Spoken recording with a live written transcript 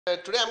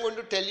Today I'm going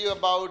to tell you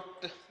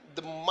about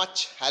the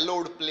much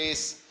hallowed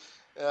place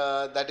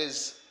that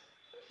is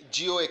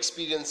Jio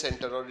Experience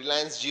Centre or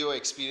Reliance Jio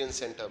Experience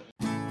Centre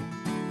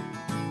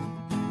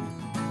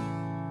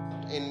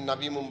in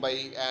Navi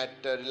Mumbai at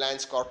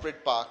Reliance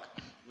Corporate Park,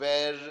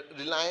 where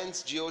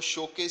Reliance Jio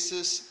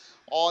showcases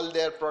all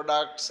their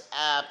products,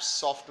 apps,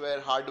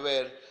 software,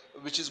 hardware,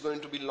 which is going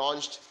to be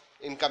launched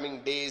in coming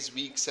days,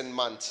 weeks and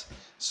months.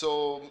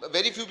 So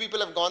very few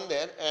people have gone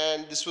there,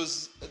 and this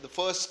was the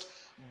first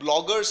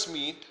bloggers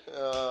meet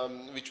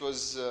which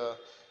was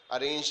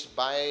arranged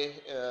by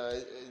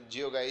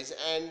Jio guys,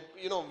 and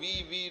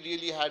we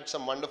really had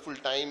some wonderful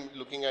time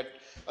looking at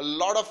a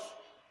lot of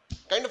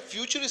kind of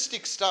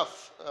futuristic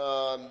stuff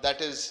that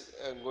is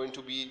going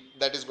to be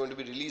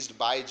released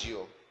by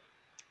Jio.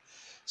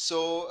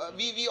 So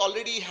we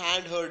already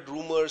had heard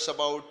rumors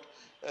about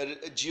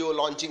Jio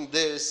launching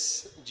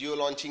this, Jio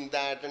launching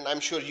that, and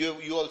I'm sure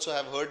you also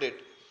have heard it.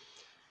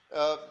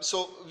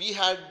 So we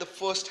had the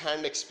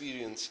first-hand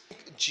experience.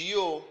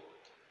 Jio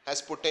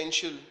has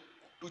potential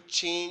to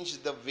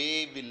change the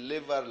way we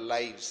live our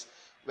lives,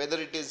 whether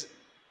it is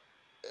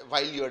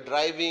while you are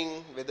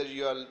driving, whether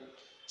you are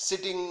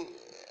sitting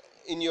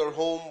in your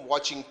home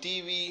watching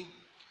TV,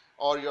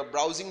 or you're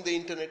browsing the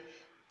internet.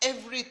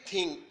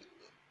 Everything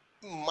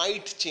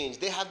might change.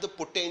 They have the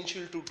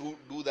potential to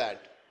do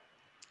that.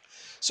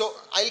 So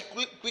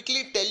I'll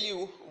quickly tell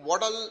you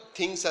what all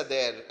things are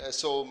there.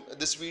 So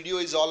this video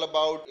is all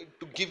about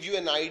to give you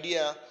an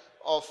idea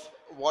of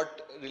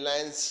what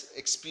Reliance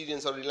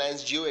Experience or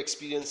Reliance Jio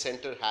Experience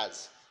Center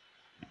has.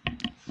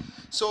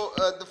 So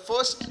the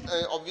first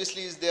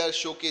obviously is they are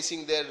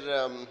showcasing their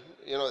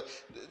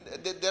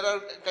there are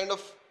kind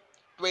of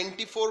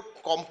 24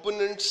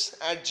 components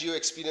at Jio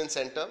Experience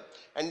Center,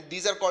 and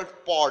these are called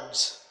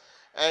pods,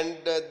 and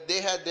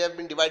they have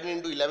been divided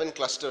into 11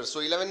 clusters. So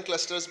 11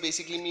 clusters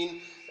basically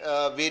mean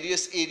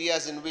various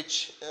areas in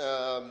which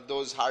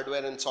those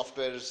hardware and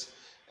softwares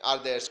are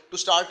there. So to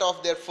start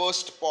off, their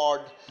first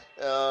pod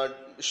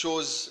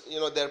shows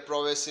their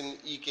prowess in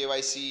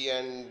eKYC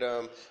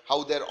and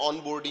how their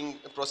onboarding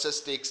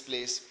process takes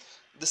place.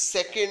 The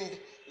second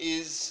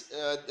is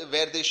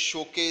where they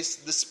showcase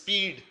the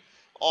speed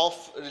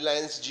of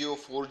Reliance Jio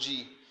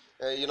 4G.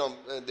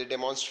 They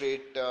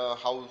demonstrate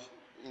how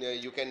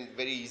you can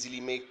very easily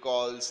make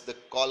calls, the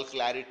call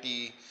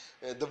clarity,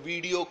 the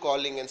video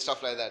calling and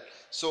stuff like that.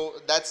 So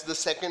that's the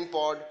second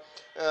pod.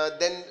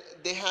 Then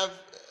they have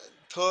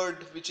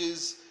third, which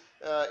is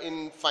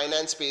in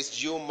finance space,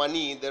 Jio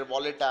Money, their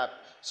wallet app.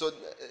 So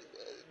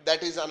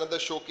that is another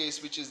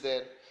showcase which is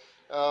there.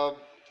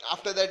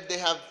 After that, they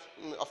have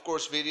of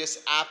course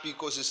various app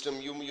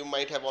ecosystem. You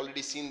might have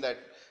already seen that,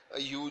 a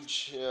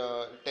huge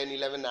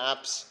 10-11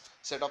 apps,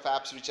 set of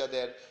apps which are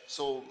there.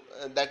 So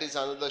that is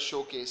another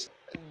showcase.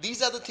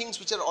 These are the things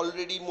which are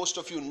already most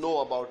of you know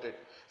about it,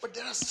 but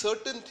there are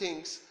certain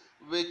things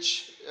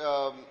which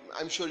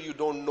I'm sure you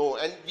don't know,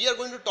 and we are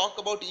going to talk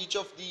about each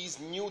of these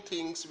new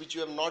things which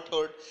you have not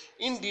heard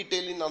in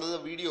detail in other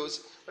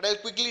videos. But I'll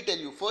quickly tell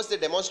you. First, they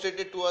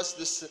demonstrated to us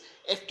this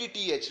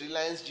FTTH,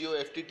 Reliance Jio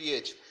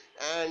FTTH,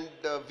 and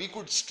we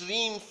could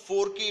stream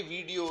 4K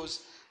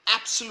videos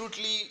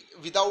absolutely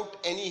without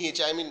any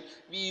hitch. I mean,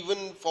 we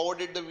even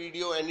forwarded the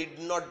video and it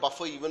did not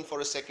buffer even for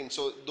a second.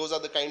 So those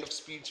are the kind of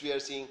speeds we are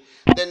seeing.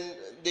 Then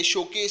they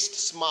showcased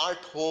smart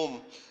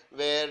home,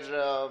 where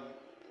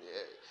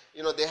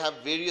they have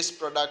various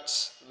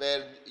products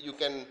where you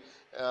can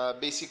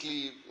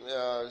basically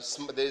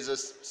there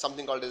is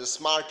something called as a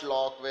smart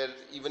lock, where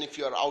even if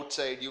you are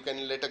outside you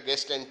can let a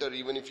guest enter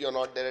even if you are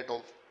not there at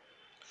home.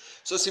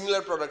 So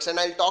similar products, and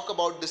I'll talk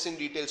about this in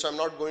detail, so I'm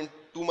not going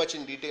too much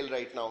in detail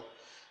right now.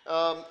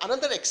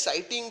 Another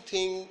exciting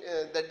thing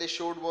that they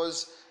showed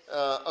was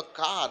a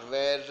car,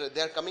 where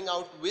they are coming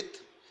out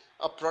with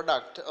a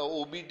product, a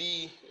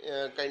OBD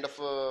kind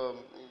of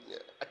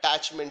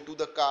attachment to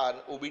the car,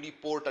 OBD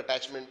port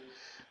attachment,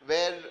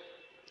 where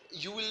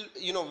you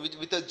will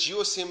with a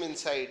Jio SIM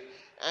inside.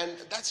 And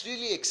that's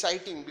really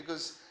exciting,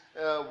 because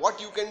what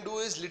you can do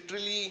is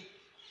literally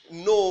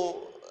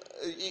know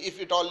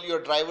if at all your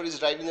driver is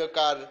driving a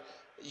car,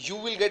 you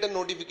will get a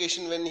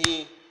notification when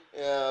he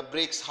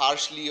brakes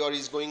harshly or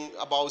is going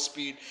above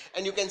speed,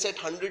 and you can set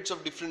hundreds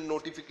of different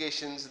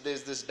notifications.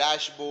 There's this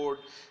dashboard,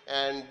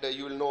 and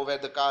you will know where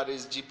the car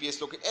is,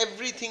 GPS location,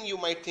 everything you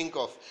might think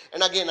of.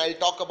 And again, I'll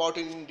talk about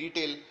it in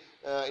detail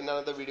in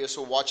another video,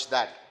 so watch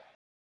that.